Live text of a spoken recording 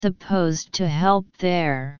supposed to help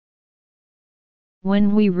there.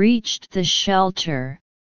 When we reached the shelter,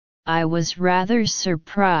 I was rather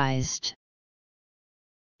surprised.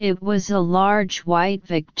 It was a large white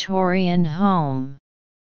Victorian home.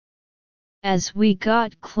 As we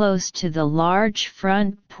got close to the large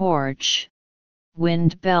front porch,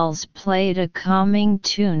 wind bells played a calming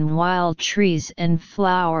tune while trees and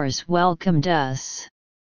flowers welcomed us.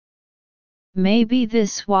 Maybe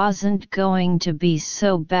this wasn't going to be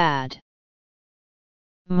so bad.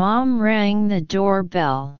 Mom rang the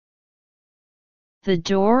doorbell. The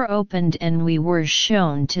door opened and we were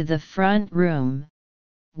shown to the front room,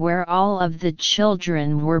 where all of the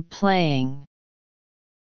children were playing.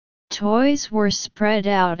 Toys were spread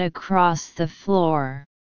out across the floor.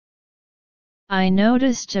 I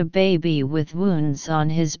noticed a baby with wounds on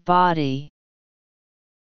his body.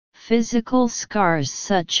 Physical scars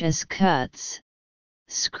such as cuts,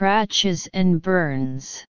 scratches and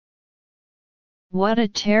burns. What a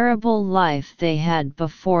terrible life they had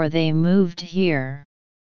before they moved here.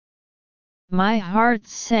 My heart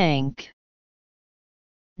sank.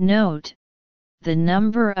 Note: the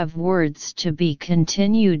number of words to be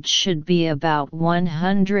continued should be about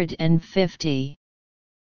 150.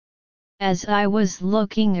 As I was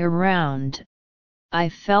looking around, I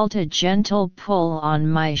felt a gentle pull on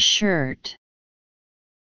my shirt.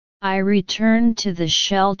 I returned to the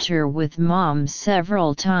shelter with Mom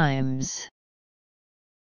several times.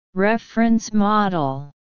 Reference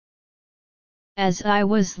model. As I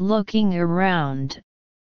was looking around,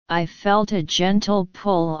 I felt a gentle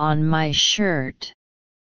pull on my shirt.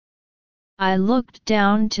 I looked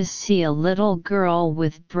down to see a little girl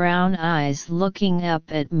with brown eyes looking up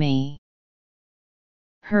at me.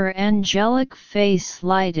 Her angelic face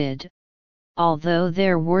lighted, although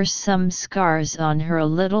there were some scars on her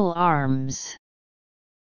little arms.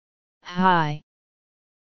 "Hi.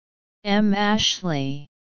 I'm Ashley.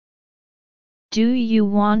 Do you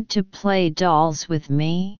want to play dolls with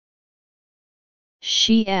me?"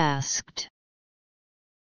 she asked.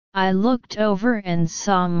 I looked over and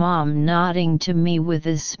saw Mom nodding to me with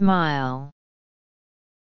a smile.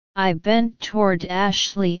 I bent toward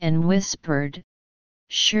Ashley and whispered,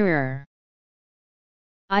 "Sure.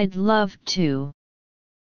 I'd love to."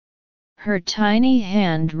 Her tiny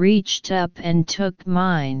hand reached up and took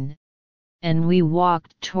mine, and we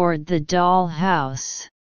walked toward the doll house.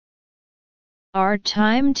 Our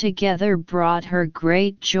time together brought her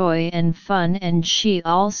great joy and fun, and she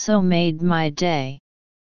also made my day.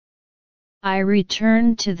 I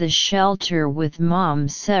returned to the shelter with Mom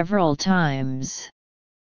several times.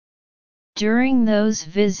 During those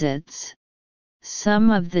visits,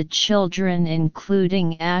 some of the children,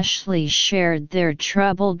 including Ashley, shared their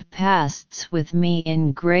troubled pasts with me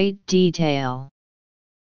in great detail.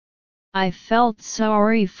 I felt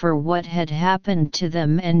sorry for what had happened to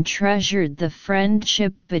them and treasured the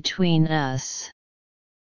friendship between us.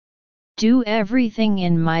 Do everything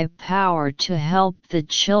in my power to help the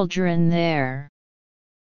children there.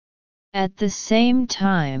 At the same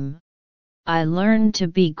time, I learned to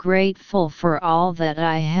be grateful for all that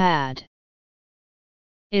I had.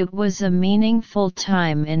 It was a meaningful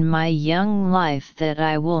time in my young life that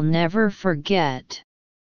I will never forget.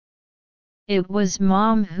 It was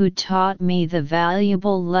Mom who taught me the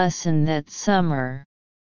valuable lesson that summer.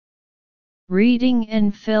 Reading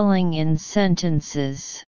and filling in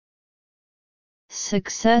sentences.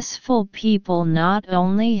 Successful people not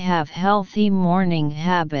only have healthy morning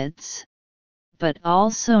habits, but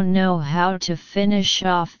also know how to finish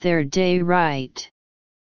off their day right.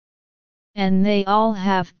 And they all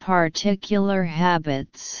have particular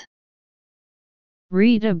habits.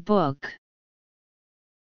 Read a book.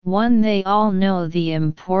 1. They all know the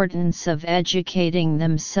importance of educating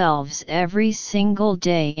themselves every single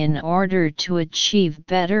day in order to achieve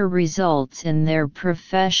better results in their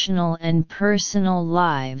professional and personal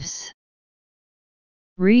lives.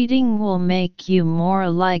 Reading will make you more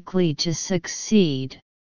likely to succeed.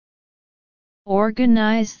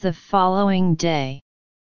 Organize the following day.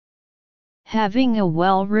 Having a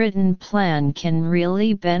well-written plan can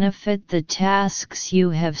really benefit the tasks you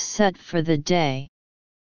have set for the day.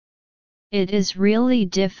 It is really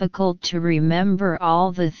difficult to remember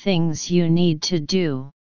all the things you need to do.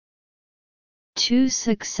 2.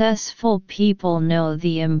 Successful people know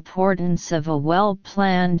the importance of a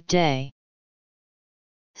well-planned day.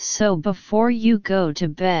 So before you go to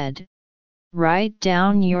bed, write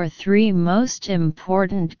down your 3 most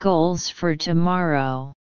important goals for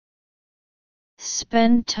tomorrow.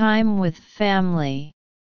 Spend time with family.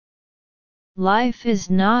 Life is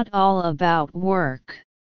not all about work.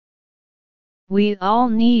 We all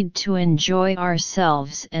need to enjoy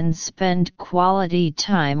ourselves and spend quality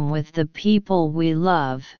time with the people we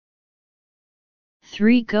love.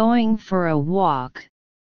 3. Going for a walk,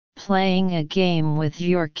 playing a game with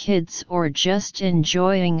your kids, or just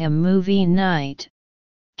enjoying a movie night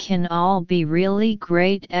can all be really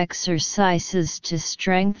great exercises to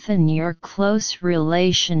strengthen your close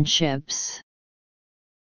relationships.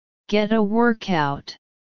 Get a workout.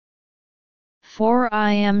 4.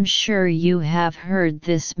 I am sure you have heard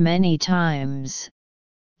this many times,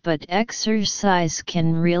 but exercise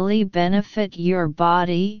can really benefit your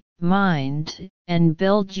body, mind, and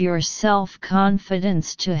build your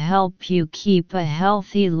self-confidence to help you keep a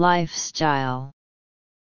healthy lifestyle.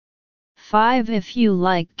 5. If you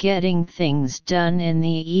like getting things done in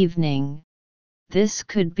the evening, this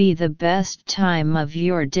could be the best time of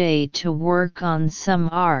your day to work on some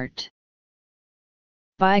art.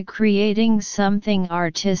 By creating something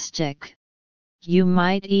artistic, you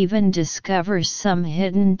might even discover some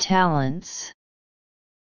hidden talents.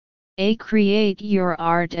 A. Create your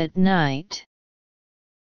art at night.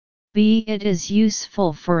 B. It is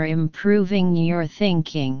useful for improving your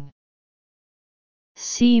thinking.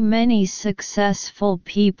 C. Many successful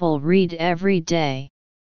people read every day.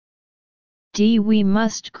 D. We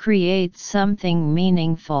must create something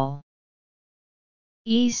meaningful.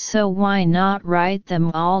 E. So why not write them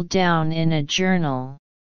all down in a journal?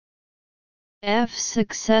 F.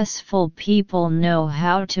 Successful people know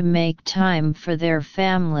how to make time for their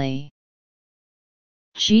family.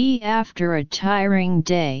 G. After a tiring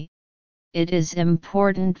day, it is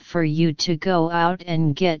important for you to go out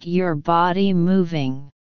and get your body moving.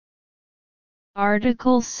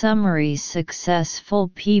 Article summary. Successful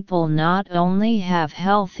people not only have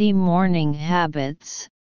healthy morning habits,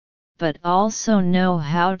 but also know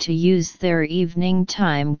how to use their evening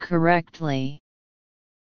time correctly.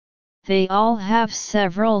 They all have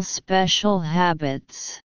several special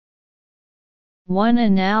habits. 1.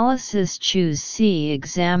 Analysis. Choose C.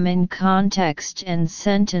 Examine context and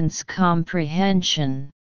sentence comprehension.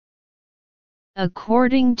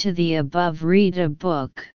 According to the above, read a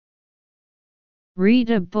book. Read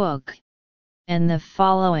a book, and the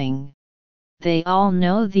following. They all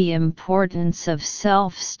know the importance of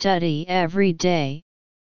self-study every day.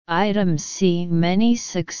 Item C. Many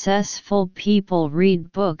successful people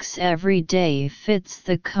read books every day fits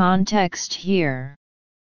the context here.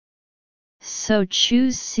 So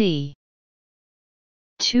choose C.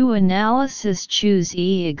 2. Analysis. Choose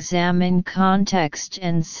E. Examine context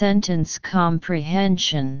and sentence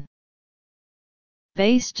comprehension.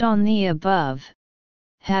 Based on the above,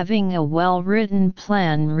 having a well-written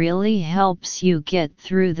plan really helps you get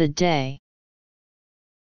through the day.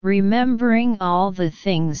 Remembering all the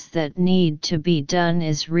things that need to be done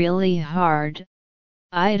is really hard.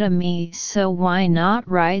 Item E. So why not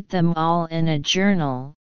write them all in a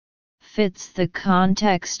journal? Fits the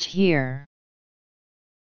context here.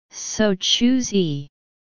 So choose E.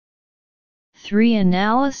 3.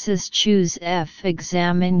 Analysis. Choose F.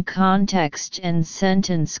 Examine context and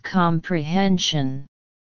sentence comprehension.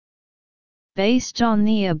 Based on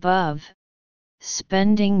the above,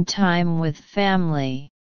 spending time with family.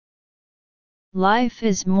 Life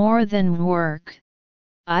is more than work.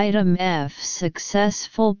 Item F.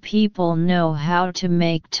 Successful people know how to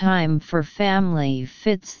make time for family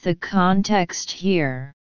fits the context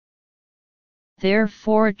here.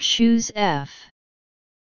 Therefore choose F.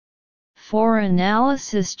 4.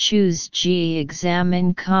 Analysis. Choose G.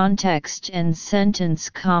 Examine context and sentence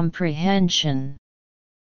comprehension.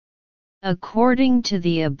 According to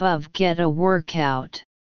the above, get a workout.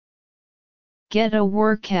 Get a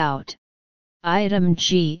workout. Item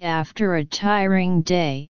G. After a tiring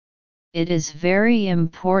day, it is very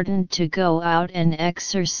important to go out and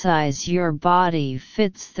exercise your body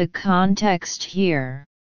fits the context here.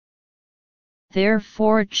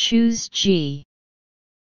 Therefore choose G.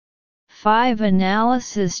 5.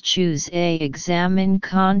 Analysis. Choose A. Examine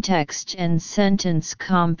context and sentence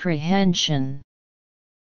comprehension.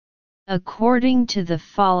 According to the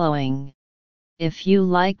following, if you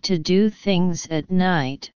like to do things at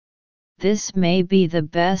night, this may be the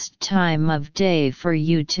best time of day for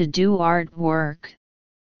you to do artwork.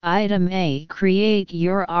 Item A. Create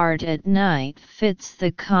your art at night fits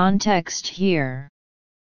the context here.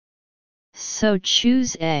 So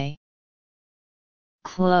choose A.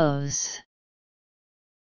 Clothes.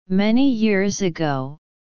 Many years ago,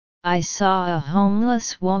 I saw a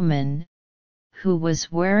homeless woman, who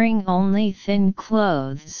was wearing only thin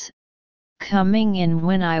clothes, coming in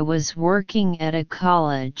when I was working at a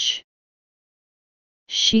college.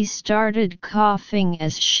 She started coughing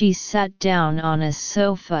as she sat down on a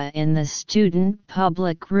sofa in the student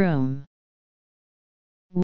public room.